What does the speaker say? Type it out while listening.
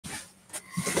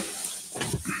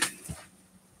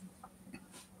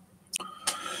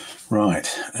Right,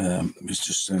 it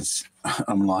just says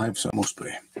I'm live, so it must be.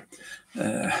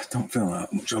 Don't feel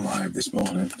that much alive this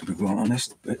morning, to be quite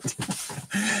honest. But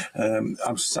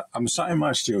I'm sat in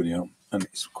my studio, and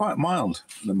it's quite mild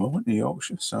at the moment in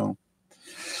Yorkshire, so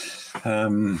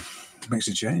makes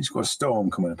a change. Got a storm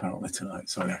coming apparently tonight,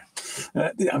 so I'm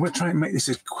going to try and make this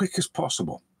as quick as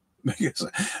possible, because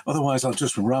otherwise I'll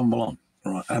just ramble on.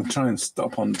 Right, I'm trying to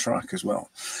stop on track as well.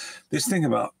 This thing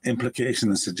about implication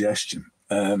and suggestion.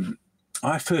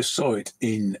 I first saw it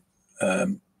in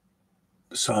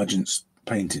Sargent's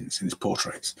paintings, in his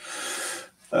portraits,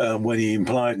 when he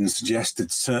implied and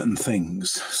suggested certain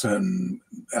things, certain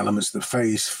elements of the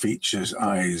face, features,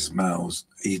 eyes, mouths.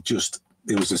 It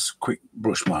was a quick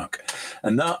brush mark.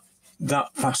 And that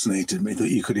fascinated me, that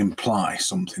you could imply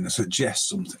something, suggest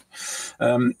something.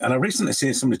 And I recently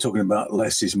seen somebody talking about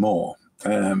less is more.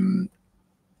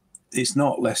 It's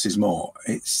not less is more.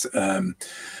 It's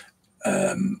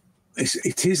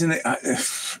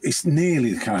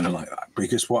nearly kind of like that,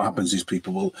 because what happens is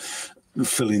people will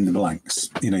fill in the blanks.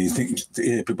 You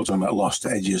hear people talking about lost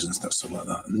edges and stuff like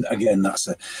that. And again,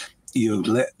 you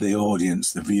let the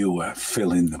audience, the viewer,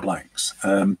 fill in the blanks.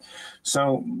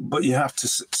 But you have to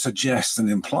suggest and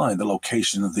imply the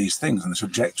location of these things and the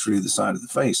trajectory of the side of the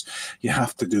face. You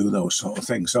have to do those sort of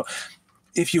things. So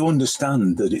if you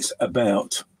understand that it's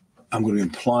about, I'm going to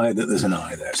imply that there's an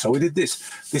eye there. So we did this.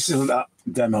 This is that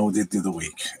demo we did the other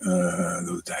week, the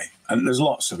other day. And there's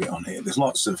lots of it on here. There's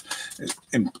lots of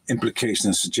implication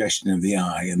and suggestion of the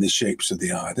eye and the shapes of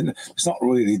the eye. It's not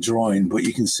really drawing, but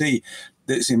you can see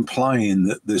that it's implying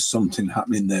that there's something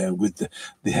happening there with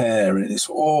the hair, and it's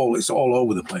all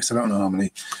over the place. I don't know how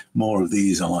many more of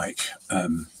these are like.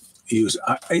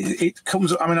 It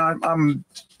comes. I mean, I'm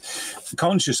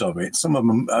conscious of it. Some of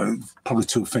them are probably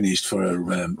too finished for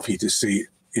you to see,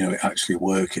 it actually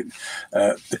working.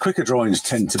 The quicker drawings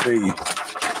tend to be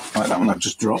like that one I've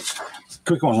just dropped.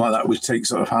 Quicker ones like that, which take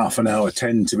sort of half an hour,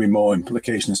 tend to be more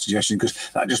implication and suggestion, because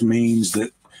that just means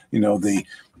that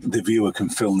the viewer can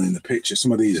fill in the picture.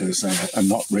 Some of these, as I say, are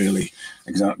not really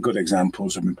good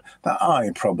examples. I mean, that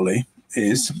eye probably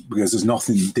is, because there's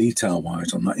nothing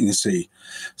detail-wise on that, you can see.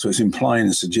 So it's implying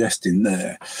and suggesting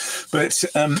there. But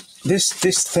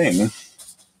this thing,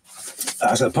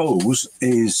 I suppose,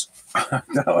 is... I'm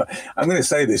going to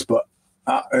say this, but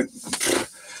I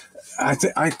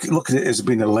look at it as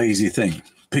being a lazy thing,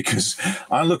 because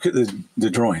I look at the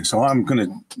drawing. So I'm going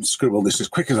to scribble this as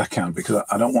quick as I can, because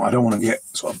I don't want to get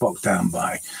sort of bogged down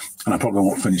by, and I probably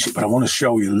won't finish it, but I want to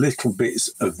show you little bits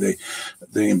of the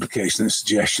implication and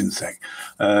suggestion thing.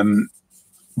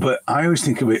 But I always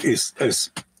think of it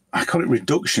as I call it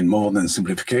reduction more than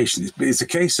simplification. It's a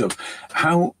case of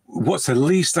what's the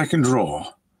least I can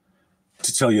draw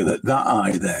to tell you that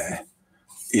eye there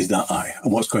is that eye,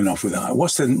 and what's going off with that eye.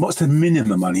 What's the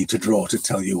minimum I need to draw to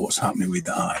tell you what's happening with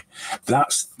the eye?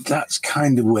 That's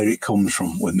kind of where it comes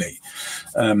from with me,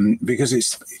 because of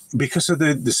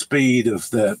the speed of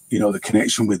the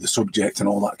connection with the subject and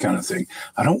all that kind of thing.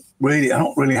 I don't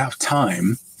really have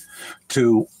time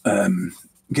to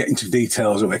get into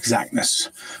details of exactness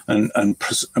and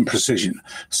precision.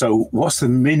 So what's the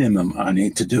minimum I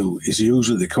need to do is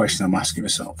usually the question I'm asking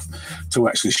myself, to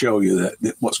actually show you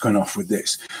that what's going off with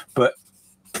this. But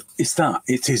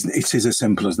it is as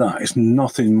simple as that. It's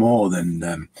nothing more than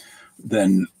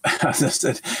as I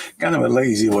said, kind of a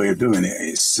lazy way of doing it.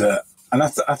 It's and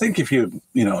I think if you're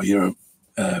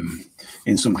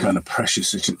in some kind of precious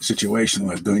situation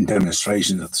where doing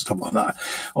demonstrations and stuff like that,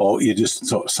 or you just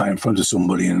sort of sat in front of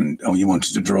somebody and you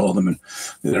wanted to draw them and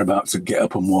they're about to get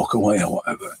up and walk away or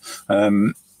whatever,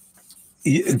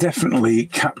 definitely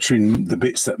capturing the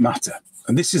bits that matter.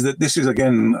 And this is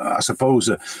again, I suppose,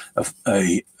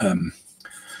 a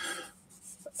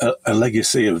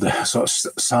legacy of the sort of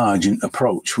Sargent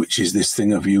approach, which is this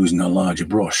thing of using a larger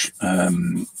brush.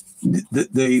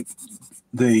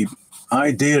 The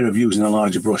idea of using a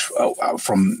larger brush,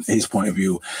 from his point of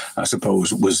view, I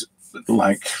suppose, was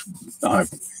like I've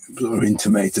sort of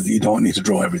intimated, that you don't need to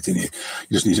draw everything. You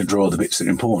just need to draw the bits that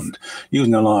are important.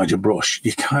 Using a larger brush,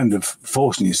 you're kind of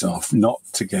forcing yourself not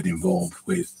to get involved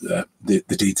with the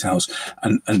details,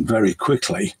 and very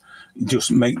quickly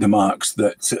just make the marks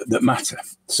that matter.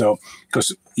 So,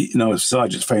 because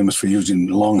Sargent's famous for using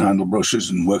long handle brushes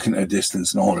and working at a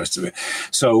distance and all the rest of it.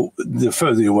 So the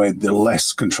further away, the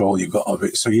less control you've got of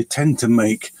it. So you tend to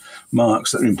make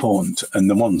marks that are important, and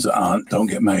the ones that aren't don't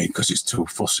get made because it's too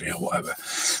fussy or whatever.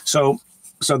 So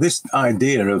this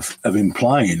idea of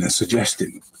implying and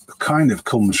suggesting kind of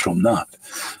comes from that.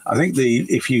 I think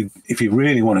if you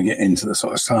really want to get into the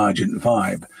sort of Sargent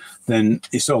vibe, then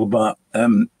it's all about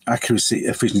accuracy,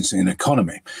 efficiency, and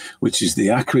economy, which is the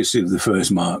accuracy of the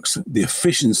first marks, the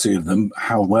efficiency of them,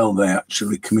 how well they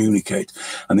actually communicate,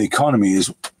 and the economy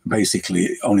is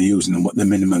basically only using what the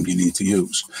minimum you need to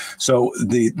use. So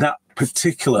that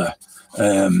particular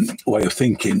way of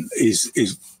thinking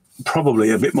is probably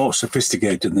a bit more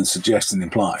sophisticated than suggest and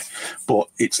imply, but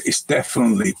it's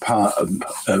definitely part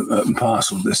and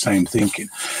parcel of the same thinking.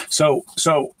 So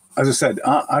as I said,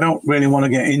 I don't really want to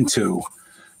get into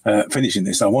finishing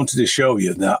this. I wanted to show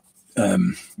you that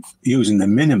using the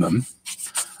minimum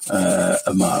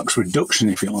of marks, reduction,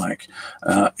 if you like,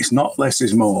 it's not less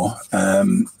is more.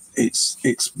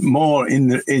 It's more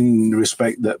in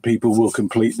respect that people will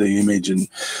complete the image, and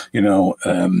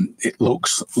it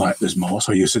looks like there's more.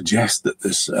 So you suggest that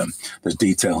there's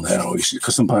detail there, or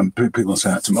because sometimes people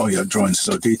say that to me, "Oh, your drawings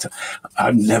are so detailed."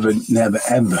 I've never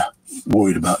ever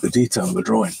worried about the detail of a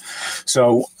drawing.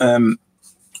 So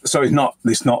it's not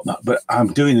that, but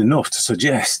I'm doing enough to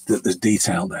suggest that there's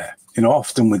detail there.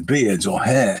 Often with beards or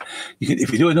hair,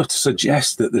 if you do enough to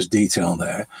suggest that there's detail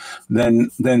there, then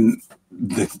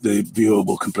the viewer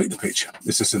will complete the picture.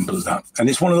 It's as simple as that. And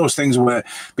it's one of those things where,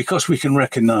 because we can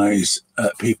recognize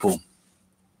people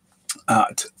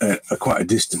at quite a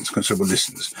distance, considerable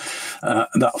distance,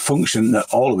 that function that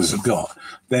all of us have got,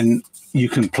 then you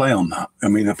can play on that. I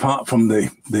mean, apart from the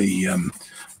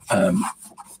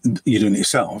you're doing it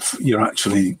yourself, you're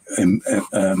actually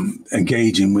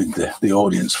engaging with the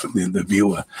audience, the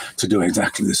viewer, to do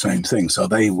exactly the same thing. So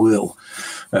they will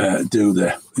do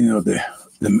the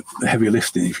heavy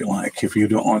lifting, if you like. If you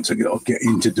don't want to get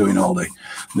into doing all the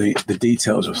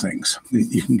details of things,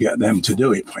 you can get them to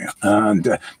do it for you. And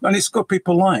it's good.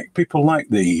 People like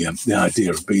the idea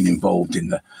of being involved in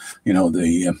the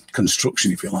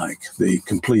construction, if you like, the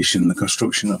completion, the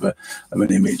construction of an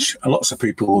image. And lots of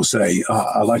people will say,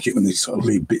 I like it when they sort of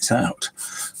leave bits out.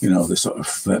 The sort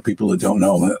of people that don't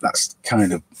know, that's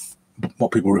kind of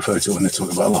what people refer to when they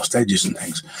talk about lost edges and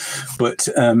things. But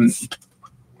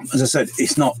as I said,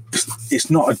 it's not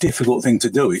a difficult thing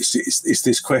to do. It's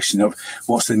this question of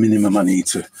what's the minimum I need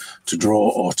to draw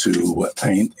or to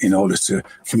paint in order to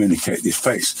communicate this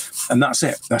face, and that's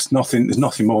it. That's nothing. There's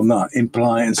nothing more than that.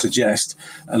 Imply and suggest,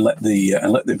 and let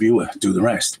the viewer do the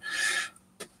rest.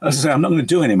 As I say, I'm not going to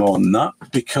do any more than that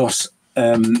because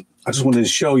I just wanted to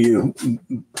show you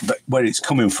where it's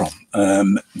coming from.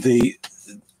 There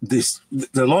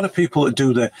are a lot of people that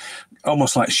do the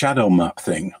almost like shadow map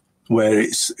thing, where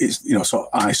it's sort of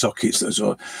eye sockets that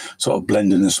are sort of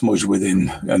blended and smudged within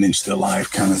an inch to the life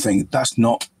kind of thing. That's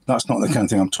not the kind of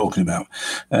thing I'm talking about.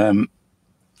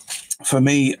 For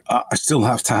me, I still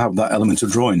have to have that element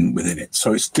of drawing within it.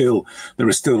 So there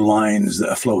are still lines that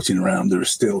are floating around. There are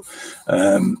still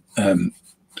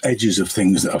edges of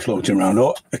things that are floating around,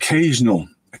 or occasional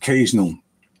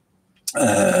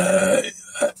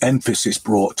emphasis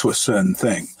brought to a certain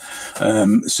thing.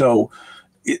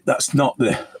 That's not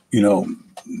the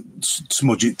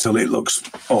smudge it till it looks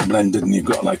all blended and you've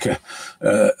got like a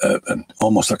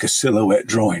almost like a silhouette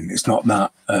drawing. It's not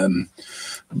that.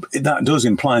 That does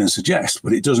imply and suggest,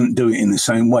 but it doesn't do it in the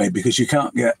same way, because you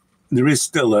can't get. There is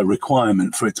still a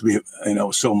requirement for it to be,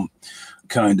 some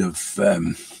kind of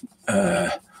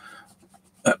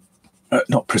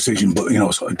not precision, but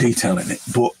sort of detail in it.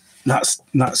 But that's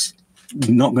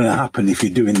not going to happen if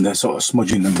you're doing the sort of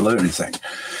smudging and blurring thing.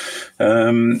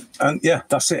 And yeah,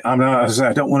 that's it. I mean, as I say,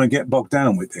 I don't want to get bogged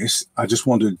down with this. I just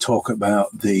wanted to talk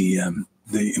about the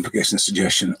implication of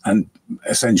suggestion, and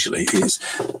essentially is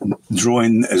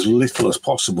drawing as little as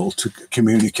possible to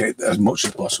communicate as much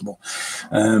as possible.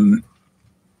 And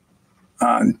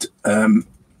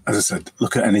as I said,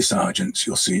 look at any sergeants.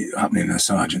 You'll see it happening in a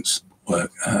sergeant's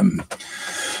work. And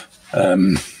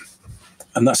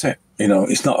that's it.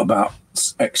 It's not about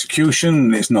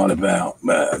execution. It's not about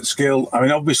skill. I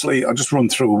mean, obviously, I'll just run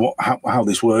through how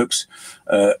this works.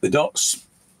 The dots,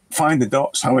 find the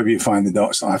dots. However you find the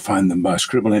dots, I find them by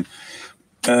scribbling.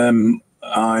 Once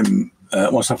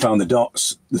I found the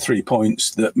dots, the 3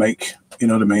 points that make,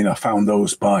 I found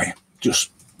those by just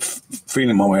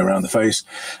feeling my way around the face.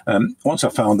 Once I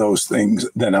found those things,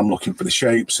 then I'm looking for the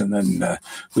shapes, and then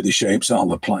with the shapes,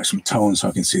 I'll apply some tone so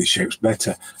I can see the shapes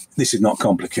better. This is not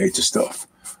complicated stuff.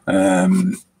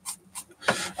 And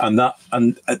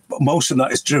most of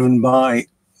that is driven by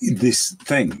this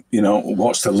thing,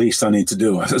 what's the least I need to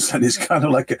do? As I said, it's kind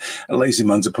of like a lazy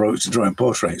man's approach to drawing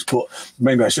portraits, but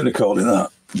maybe I should have called it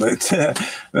that.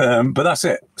 But that's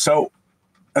it. So,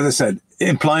 as I said,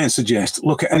 imply and suggest,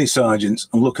 look at any sergeant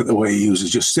and look at the way he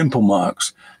uses just simple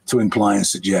marks to imply and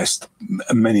suggest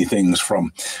many things,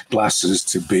 from glasses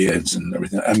to beards and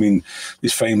everything. I mean,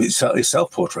 his famous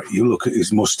self-portrait, you look at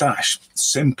his mustache,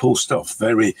 simple stuff,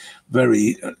 very,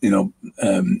 very,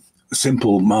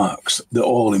 simple marks that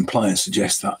all imply and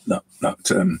suggest that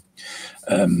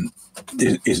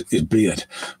his beard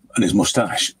and his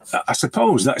mustache. I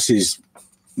suppose that's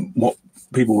what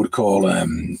people would call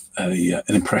an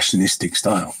impressionistic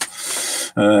style.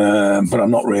 But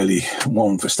I'm not really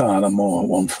one for style. I'm more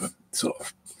one for sort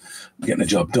of getting the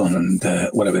job done, and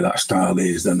whatever that style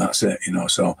is, then that's it,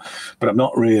 So, but I'm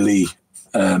not really.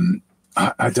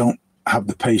 I don't have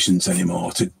the patience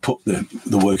anymore to put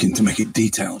the work in to make it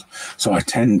detailed. So I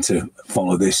tend to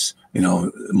follow this,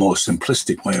 more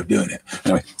simplistic way of doing it.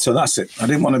 Anyway, so that's it. I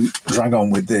didn't want to drag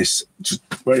on with this. Just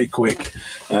very quick.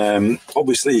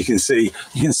 Obviously, you can see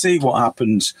what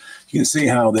happens. You can see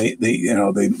how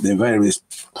the various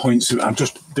points. I've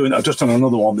just done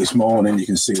another one this morning. You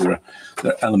can see there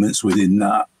are elements within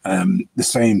that, the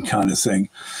same kind of thing.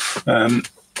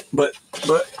 But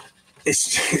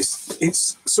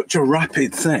it's such a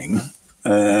rapid thing,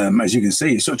 as you can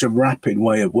see. It's such a rapid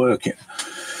way of working,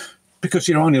 because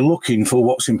you're only looking for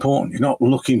what's important. You're not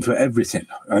looking for everything.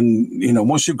 And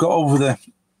once you've got over the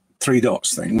 3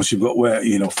 dots thing, once you've got where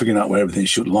figuring out where everything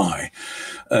should lie,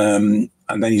 and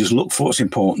then you just look for what's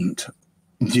important,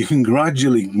 you can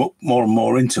gradually look more and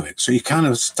more into it. So you kind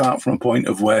of start from a point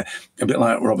of where, a bit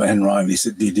like Robert Henry, he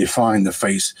said, you define the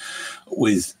face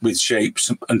with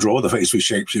shapes and draw the face with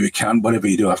shapes if you can. Whatever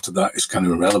you do after that is kind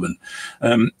of irrelevant.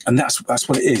 And that's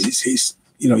what it is. It's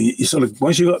you sort of,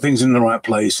 once you've got things in the right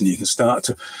place, and you can start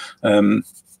to,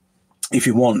 if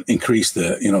you want, increase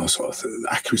the, sort of the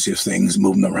accuracy of things,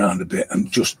 move them around a bit,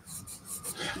 and just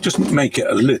make it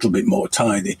a little bit more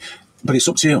tidy. But it's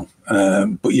up to you.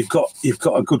 But you've got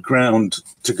a good ground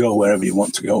to go wherever you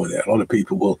want to go with it. A lot of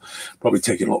people will probably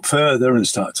take it a lot further and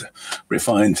start to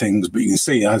refine things. But you can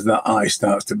see as that eye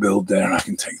starts to build there, I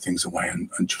can take things away and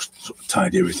just sort of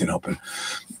tidy everything up. And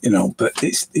but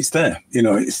it's there.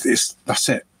 It's that's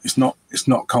it. It's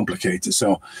not complicated.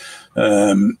 So.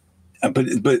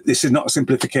 But this is not a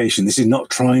simplification. This is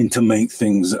not trying to make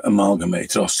things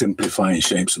amalgamated or simplifying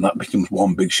shapes, and that becomes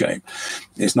one big shape.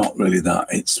 It's not really that.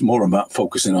 It's more about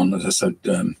focusing on, as I said,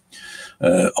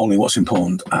 only what's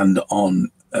important, and on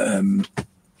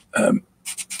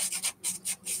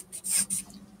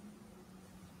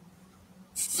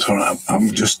sorry,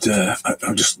 I've just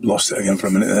lost it again for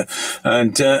a minute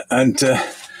there, and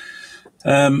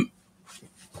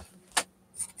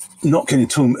not getting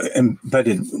too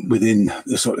embedded within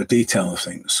the sort of detail of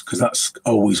things, because it's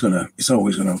always gonna,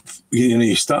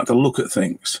 you start to look at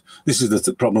things. This is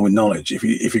the problem with knowledge. If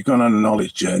you've gone on a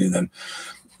knowledge journey, then,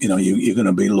 you're going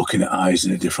to be looking at eyes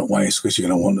in a different way, because you're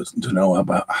going to want to know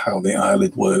about how the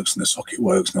eyelid works and the socket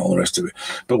works and all the rest of it.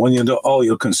 But when all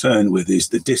you're concerned with is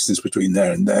the distance between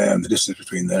there and there, and the distance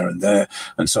between there and there,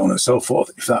 and so on and so forth,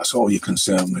 if that's all you're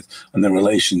concerned with, and the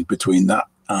relation between that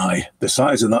eye, the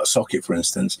size of that socket, for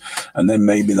instance, and then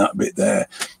maybe that bit there,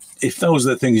 if those are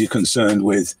the things you're concerned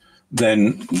with,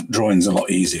 then drawing's a lot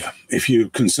easier. If you're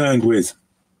concerned with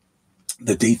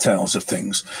the details of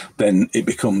things, then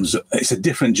it's a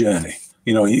different journey.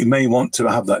 You may want to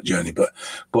have that journey, but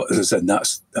as I said,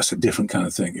 that's a different kind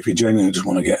of thing. If you genuinely just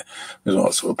want to get to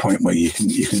a sort of point where you can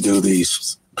do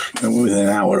these within an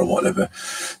hour or whatever,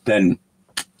 then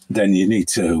you need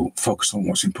to focus on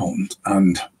what's important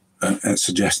and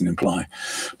suggest and imply.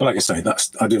 But like I say,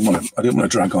 I didn't want to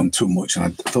drag on too much, and I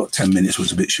thought 10 minutes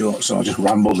was a bit short, so I just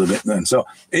rambled a bit then. So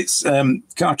it's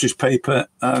cartridge paper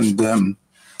and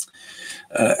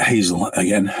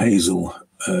hazel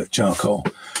charcoal,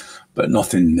 but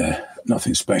nothing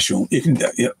special. You can,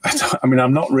 I mean,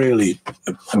 I'm not really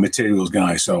a materials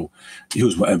guy, so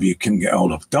use whatever you can get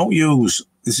hold of. Don't use,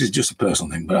 this is just a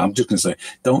personal thing, but I'm just going to say,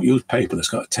 don't use paper that's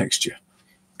got a texture,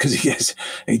 because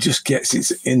it just gets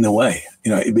it's in the way.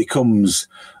 It becomes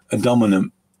a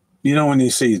dominant. When you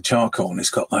see charcoal and it's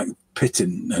got like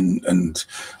pitting, and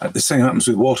the same happens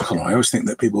with watercolor. I always think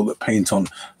that people that paint on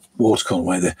watercolor,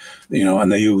 where they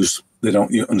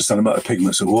don't understand about the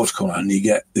pigments of watercolor, and you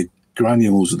get the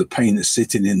granules of the paint that's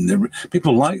sitting in the.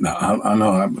 People like that. I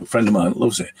know a friend of mine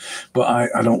loves it, but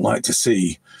I don't like to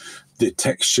see the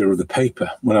texture of the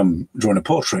paper. When I'm drawing a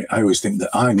portrait, I always think that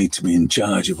I need to be in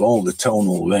charge of all the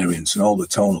tonal variants and all the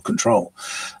tonal control.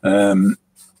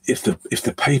 If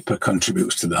the paper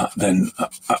contributes to that, then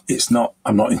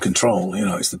I'm not in control.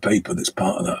 It's the paper that's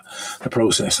part of the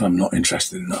process, and I'm not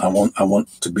interested in that. I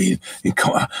want to be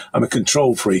I'm a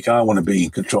control freak. I want to be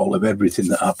in control of everything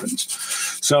that happens.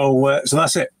 So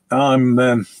that's it.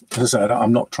 as I said,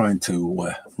 I'm not trying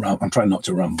to. I'm trying not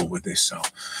to ramble with this. So,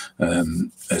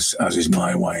 as is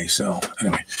my way. So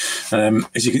anyway,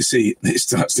 as you can see, it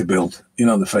starts to build. You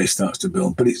know, the face starts to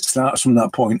build, but it starts from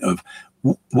that point of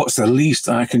what's the least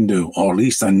I can do, or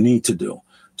least I need to do,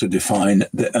 to define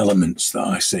the elements that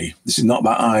I see. This is not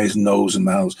about eyes, nose, and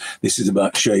mouths. This is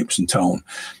about shapes and tone.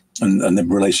 And the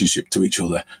relationship to each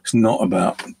other. It's not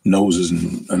about noses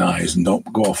and eyes, and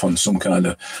don't go off on some kind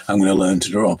of I'm going to learn to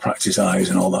draw, practice eyes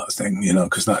and all that thing, you know,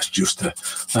 because that's just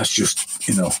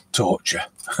you know, torture.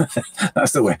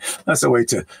 That's the way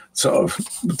to sort of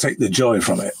take the joy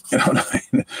from it. You know what I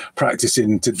mean?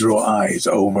 Practicing to draw eyes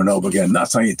over and over again.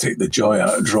 That's how you take the joy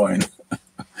out of drawing.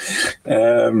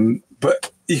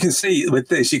 But you can see with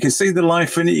this, you can see the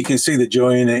life in it, you can see the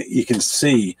joy in it, you can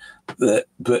see that,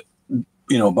 but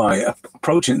you know, by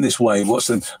approaching it this way,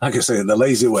 like I say, the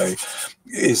lazy way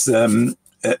is a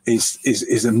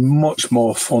much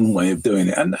more fun way of doing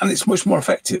it, and it's much more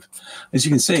effective. As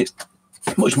you can see, it's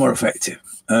much more effective.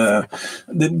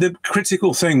 The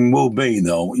critical thing will be,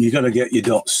 though, you got to get your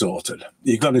dots sorted.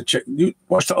 You got to check. You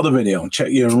watch the other video and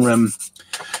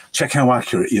check how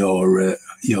accurate your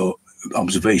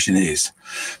observation is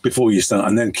before you start,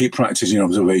 and then keep practicing your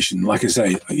observation. Like I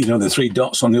say, you know, the 3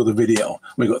 dots on the other video,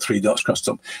 we've got 3 dots crossed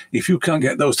up. If you can't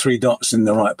get those 3 dots in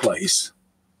the right place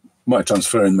by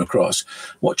transferring them across,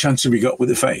 what chance have you got with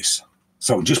the face?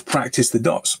 So just practice the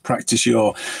dots, practice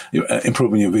your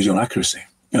improving your visual accuracy.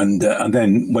 And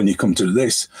then when you come to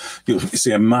this, you'll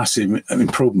see a massive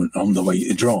improvement on the way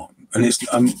you draw. And it's,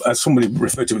 as somebody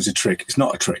referred to it as a trick, it's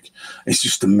not a trick. It's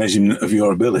just a measurement of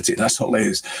your ability. That's all it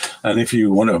is. And if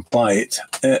you want to apply it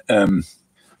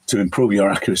to improve your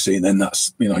accuracy, then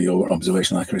that's, you know, your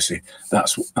observational accuracy.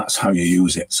 That's how you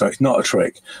use it. So it's not a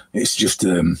trick. It's just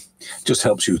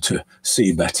helps you to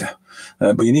see better.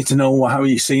 But you need to know how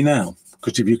you see now,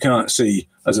 because if you can't see,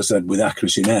 as I said, with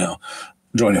accuracy now,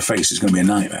 drawing a face is going to be a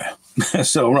nightmare.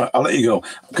 So right, I'll let you go,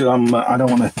 because I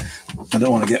don't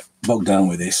want to get bogged down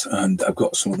with this, and I've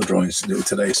got some other drawings to do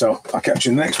today. So I'll catch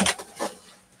you in the next one.